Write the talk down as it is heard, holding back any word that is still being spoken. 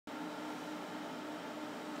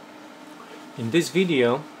In this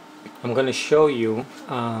video I'm going to show you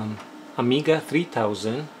Amiga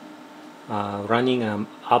 3000 running an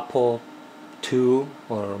Apple II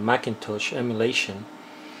or Macintosh emulation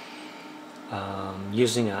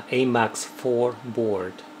using an AMAX 4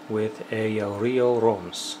 board with a real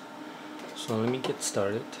ROMs. So let me get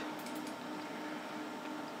started.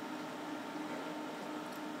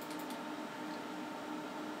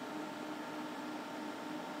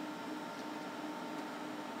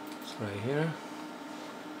 It's right here.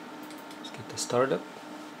 Let's get the startup.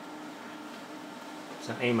 It's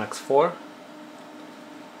an AMAX 4.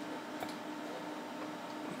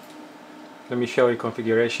 Let me show you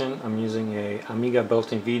configuration. I'm using a Amiga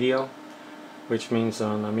built-in video, which means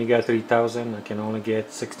on Amiga 3000 I can only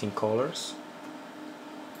get 16 colors.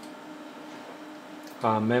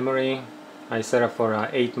 Memory I set up for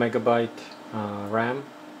 8 megabyte RAM.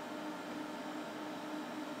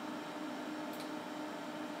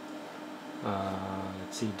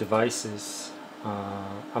 Let's see, devices.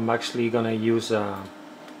 I'm actually gonna use a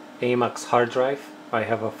AMAX hard drive. I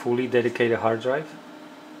have a fully dedicated hard drive,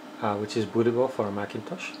 which is bootable for a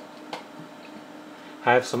Macintosh.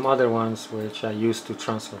 I have some other ones which I use to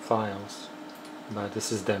transfer files, but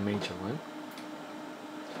this is the major one.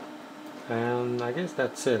 And I guess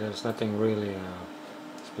that's it. There's nothing really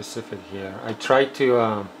specific here. I tried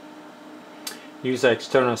to use an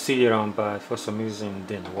external CD-ROM, but for some reason it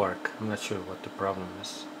didn't work. I'm not sure what the problem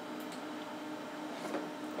is.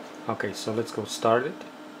 Okay, so let's go start it.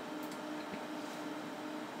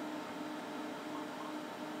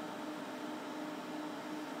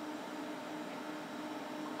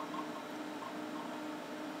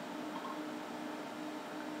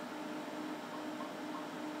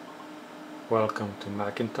 Welcome to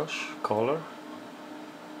Macintosh Color.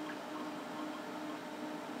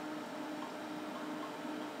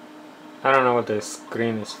 I don't know what the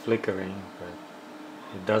screen is flickering, but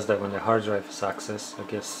it does that when the hard drive is accessed. I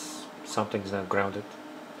guess something's not grounded.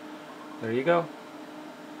 There you go.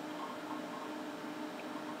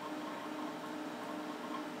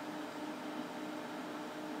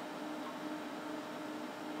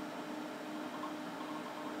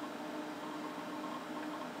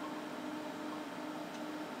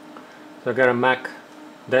 So I got a Mac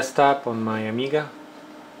desktop on my Amiga.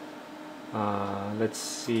 Let's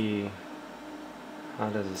see, how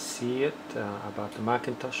does it see it about the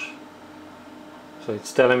Macintosh. So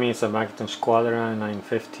it's telling me it's a Macintosh Quadra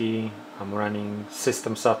 950. I'm running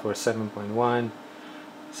system software 7.1. It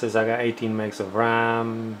says I got 18 megs of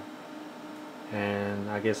RAM,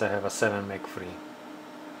 and I guess I have a 7 meg free.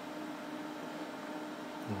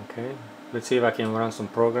 Okay, let's see if I can run some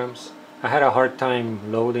programs. I had a hard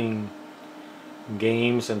time loading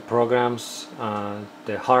games and programs.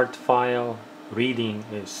 The hard file reading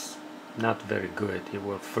is not very good. It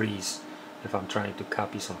will freeze if I'm trying to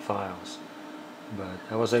copy some files, but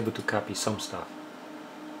I was able to copy some stuff.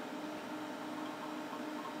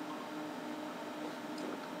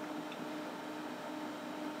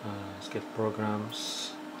 Let's get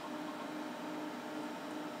programs.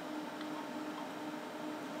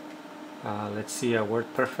 Let's see a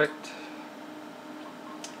WordPerfect.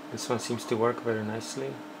 This one seems to work very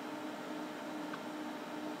nicely.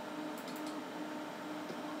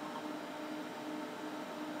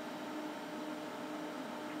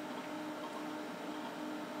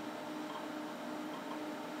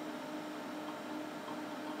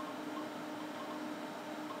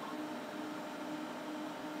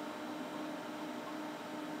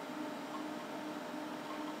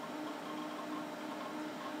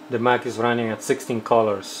 The Mac is running at 16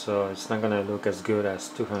 colors, so it's not going to look as good as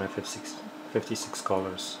 256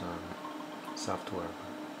 colors software.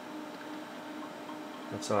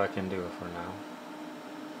 That's all I can do for now.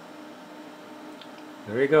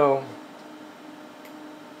 There we go.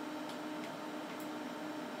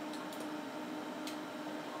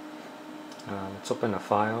 Let's open a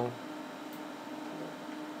file.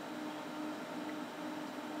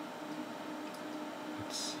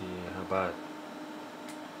 Let's see, how about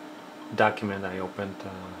document I opened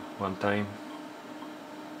one time.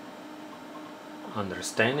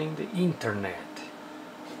 Understanding the Internet.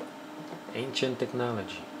 Ancient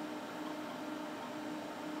technology.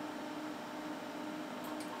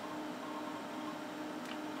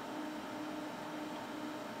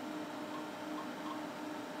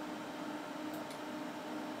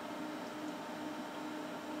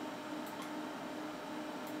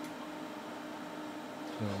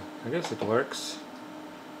 So I guess it works.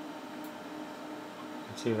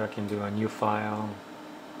 Let's see if I can do a new file.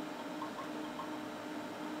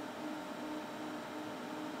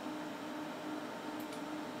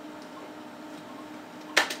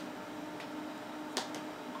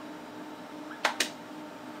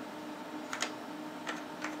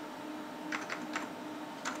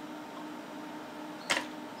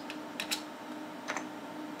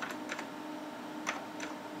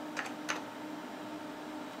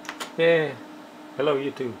 Yeah, hello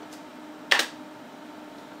YouTube.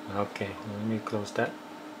 Okay, let me close that.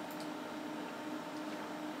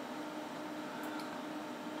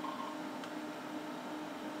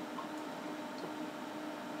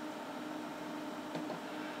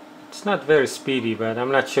 It's not very speedy, but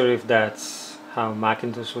I'm not sure if that's how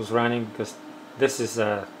Macintosh was running, because this is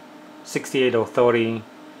a 68030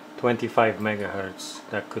 25 megahertz.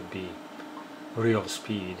 That could be real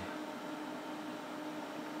speed.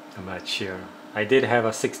 I'm not sure. I did have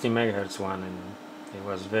a 60 megahertz one and it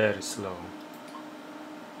was very slow.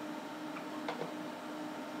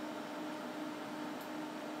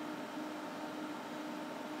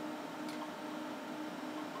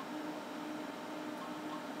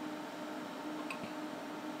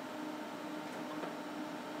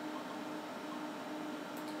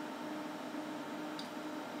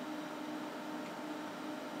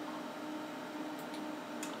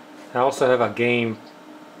 I also have a game.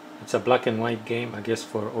 It's a black and white game, I guess,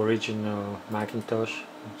 for original Macintosh.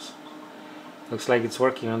 Looks like it's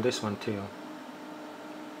working on this one too.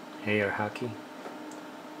 Air hockey.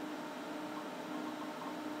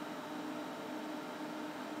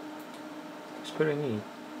 It's pretty neat.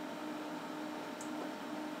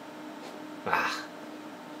 Ah,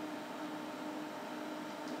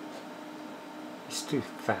 he's too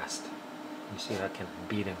fast. Let me see if I can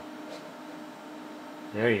beat him.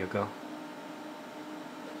 There you go.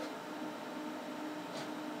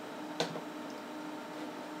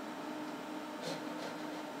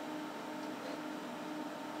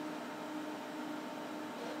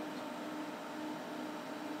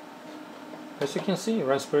 As you can see, it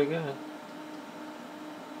runs pretty good.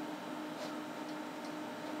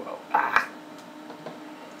 Whoa. Ah.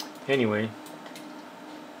 Anyway,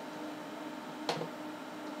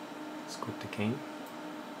 let's quit the game.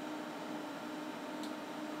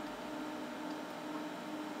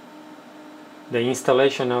 The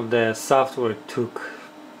installation of the software took,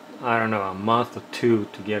 I don't know, a month or two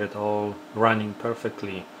to get it all running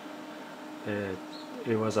perfectly.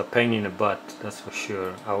 It was a pain in the butt, that's for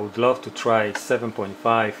sure. I would love to try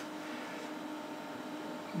 7.5,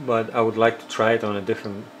 but I would like to try it on a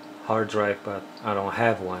different hard drive, but I don't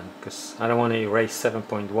have one because I don't want to erase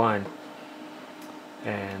 7.1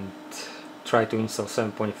 and try to install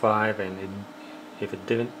 7.5, and if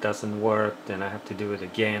it doesn't work, then I have to do it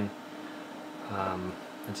again.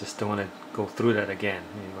 I just don't want to go through that again.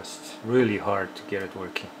 It was really hard to get it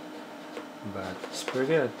working, but it's pretty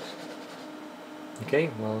good.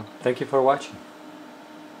 Okay, well, thank you for watching.